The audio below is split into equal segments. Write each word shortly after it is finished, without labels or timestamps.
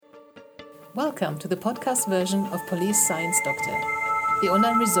Welcome to the podcast version of Police Science Doctor, the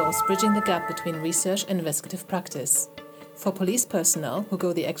online resource bridging the gap between research and investigative practice. For police personnel who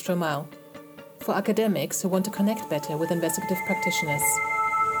go the extra mile. For academics who want to connect better with investigative practitioners.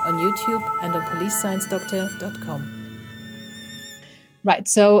 On YouTube and on policesciencedoctor.com. Right,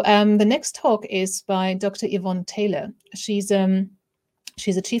 so the next talk is by Dr. Yvonne Taylor.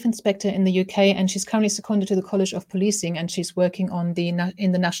 She's a chief inspector in the UK, and she's currently seconded to the College of Policing, and she's working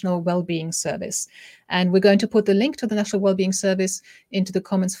in the National Wellbeing Service. And we're going to put the link to the National Wellbeing Service into the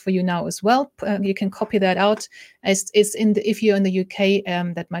comments for you now as well. You can copy that out. If you're in the UK,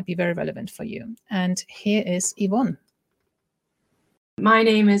 that might be very relevant for you. And here is Yvonne. My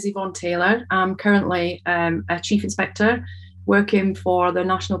name is Yvonne Taylor. I'm currently a chief inspector working for the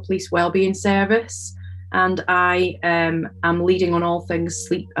National Police Wellbeing Service. And I am leading on all things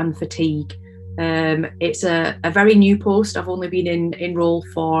sleep and fatigue. It's a very new post. I've only been in role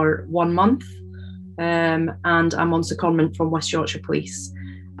for 1 month, and I'm on secondment from West Yorkshire Police.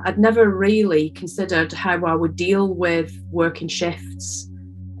 I'd never really considered how I would deal with working shifts,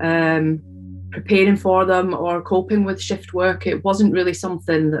 preparing for them or coping with shift work. It wasn't really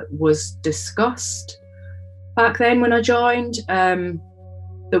something that was discussed back then when I joined.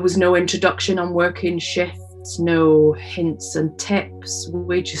 There was no introduction on working shifts, no hints and tips.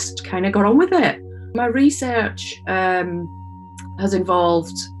 We just kind of got on with it. My research has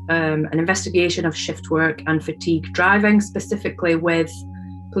involved an investigation of shift work and fatigue driving, specifically with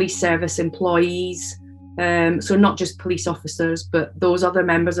police service employees. So not just police officers, but those other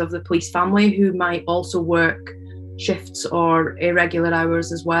members of the police family who might also work shifts or irregular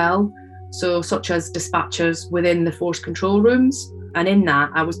hours as well. So such as dispatchers within the force control rooms. And in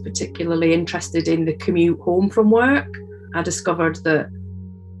that, I was particularly interested in the commute home from work. I discovered that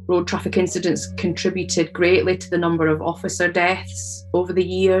road traffic incidents contributed greatly to the number of officer deaths over the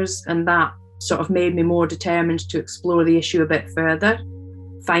years, and that sort of made me more determined to explore the issue a bit further,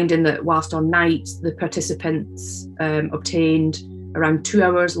 finding that whilst on nights, the participants obtained around 2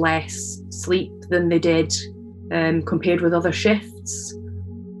 hours less sleep than they did compared with other shifts.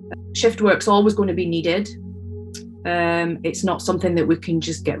 Shift work's always going to be needed. It's not something that we can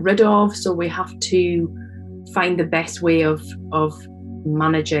just get rid of, so we have to find the best way of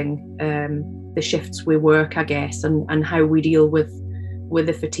managing the shifts we work, I guess, and how we deal with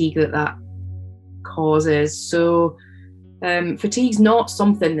the fatigue that causes. So fatigue's not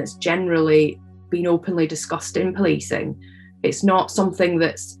something that's generally been openly discussed in policing. It's not something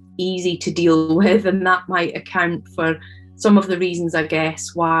that's easy to deal with, and that might account for some of the reasons, I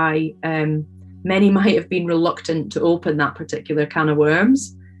guess, why many might have been reluctant to open that particular can of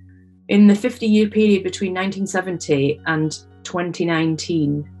worms. In the 50-year period between 1970 and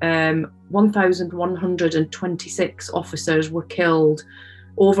 2019, 1,126 officers were killed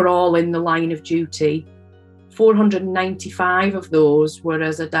overall in the line of duty. 495 of those were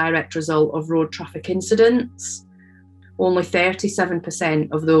as a direct result of road traffic incidents. Only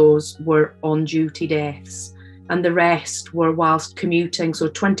 37% of those were on-duty deaths, and the rest were whilst commuting, so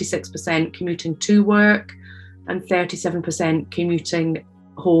 26% commuting to work and 37% commuting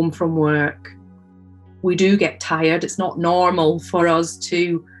home from work. We do get tired. It's not normal for us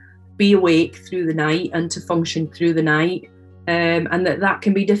to be awake through the night and to function through the night, and that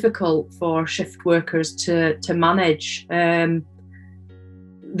can be difficult for shift workers to manage. They're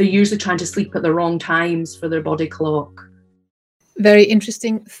usually trying to sleep at the wrong times for their body clock. Very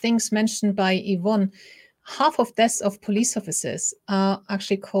interesting things mentioned by Yvonne. Half of deaths of police officers are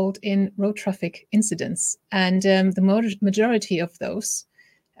actually called in road traffic incidents, and the majority of those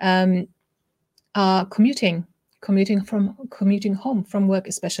are commuting home from work,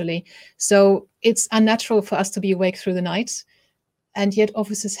 especially. So it's unnatural for us to be awake through the night, and yet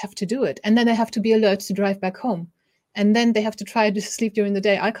officers have to do it, and then they have to be alert to drive back home. And then they have to try to sleep during the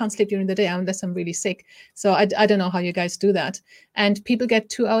day. I can't sleep during the day unless I'm really sick. So I don't know how you guys do that. And people get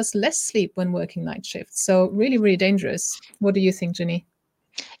 2 hours less sleep when working night shifts. So really, really dangerous. What do you think, Jenny?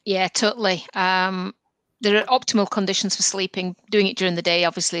 Yeah, totally. There are optimal conditions for sleeping. Doing it during the day,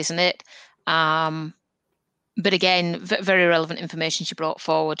 obviously, isn't it? But again, very relevant information she brought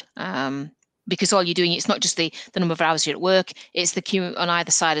forward. Because all you're doing, it's not just the number of hours you're at work, it's the commute on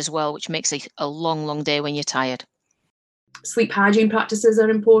either side as well, which makes it a long, long day when you're tired. Sleep hygiene practices are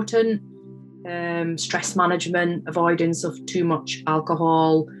important. Stress management, avoidance of too much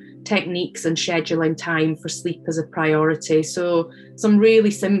alcohol, techniques and scheduling time for sleep as a priority. So some really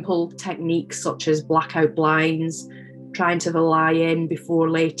simple techniques such as blackout blinds, trying to lie in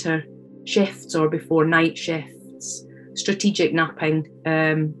before later shifts or before night shifts, strategic napping,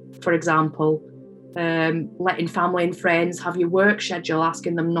 for example, letting family and friends have your work schedule,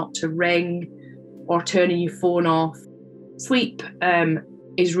 asking them not to ring or turning your phone off. Sleep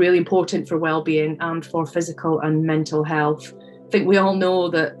is really important for well-being and for physical and mental health. I think we all know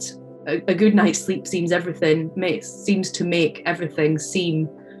that a good night's sleep seems to make everything seem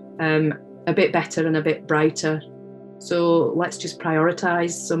a bit better and a bit brighter. So let's just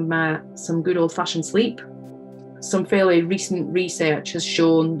prioritise some good old-fashioned sleep. Some fairly recent research has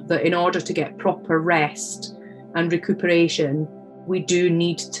shown that in order to get proper rest and recuperation, we do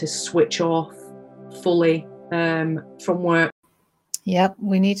need to switch off fully from work. Yep,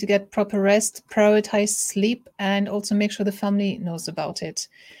 we need to get proper rest, prioritize sleep, and also make sure the family knows about it.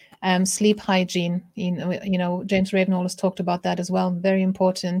 Sleep hygiene, James Ravenall has talked about that as well. Very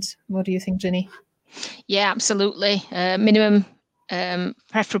important. What do you think, Ginny? Yeah, absolutely. Minimum,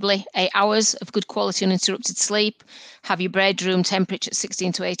 preferably 8 hours of good quality uninterrupted sleep. Have your bedroom temperature at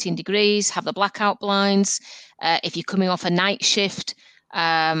 16 to 18 degrees. Have the blackout blinds. If you're coming off a night shift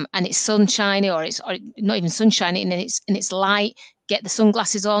and it's sunshiny or not even sunshiny and it's light, get the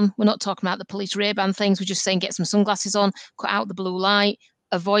sunglasses on. We're not talking about the police Ray-Ban things. We're just saying get some sunglasses on, cut out the blue light,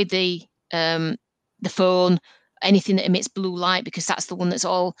 avoid the phone, anything that emits blue light, because that's the one that's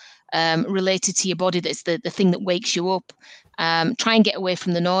all related to your body. That's the thing that wakes you up. Try and get away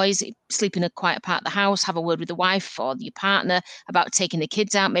from the noise. Sleep in a quiet part of the house. Have a word with the wife or your partner about taking the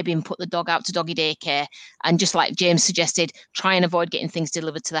kids out, maybe even put the dog out to doggy daycare. And just like James suggested, try and avoid getting things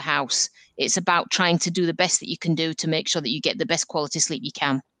delivered to the house. It's about trying to do the best that you can do to make sure that you get the best quality sleep you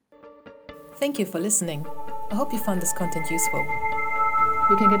can. Thank you for listening. I hope you found this content useful.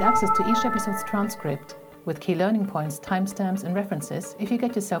 You can get access to each episode's transcript with key learning points, timestamps, and references if you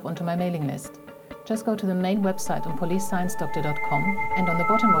get yourself onto my mailing list. Just go to the main website on policesciencedoctor.com, and on the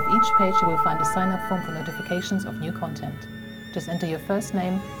bottom of each page you will find a sign-up form for notifications of new content. Just enter your first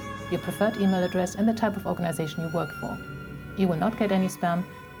name, your preferred email address, and the type of organization you work for. You will not get any spam.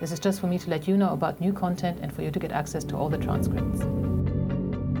 This is just for me to let you know about new content and for you to get access to all the transcripts.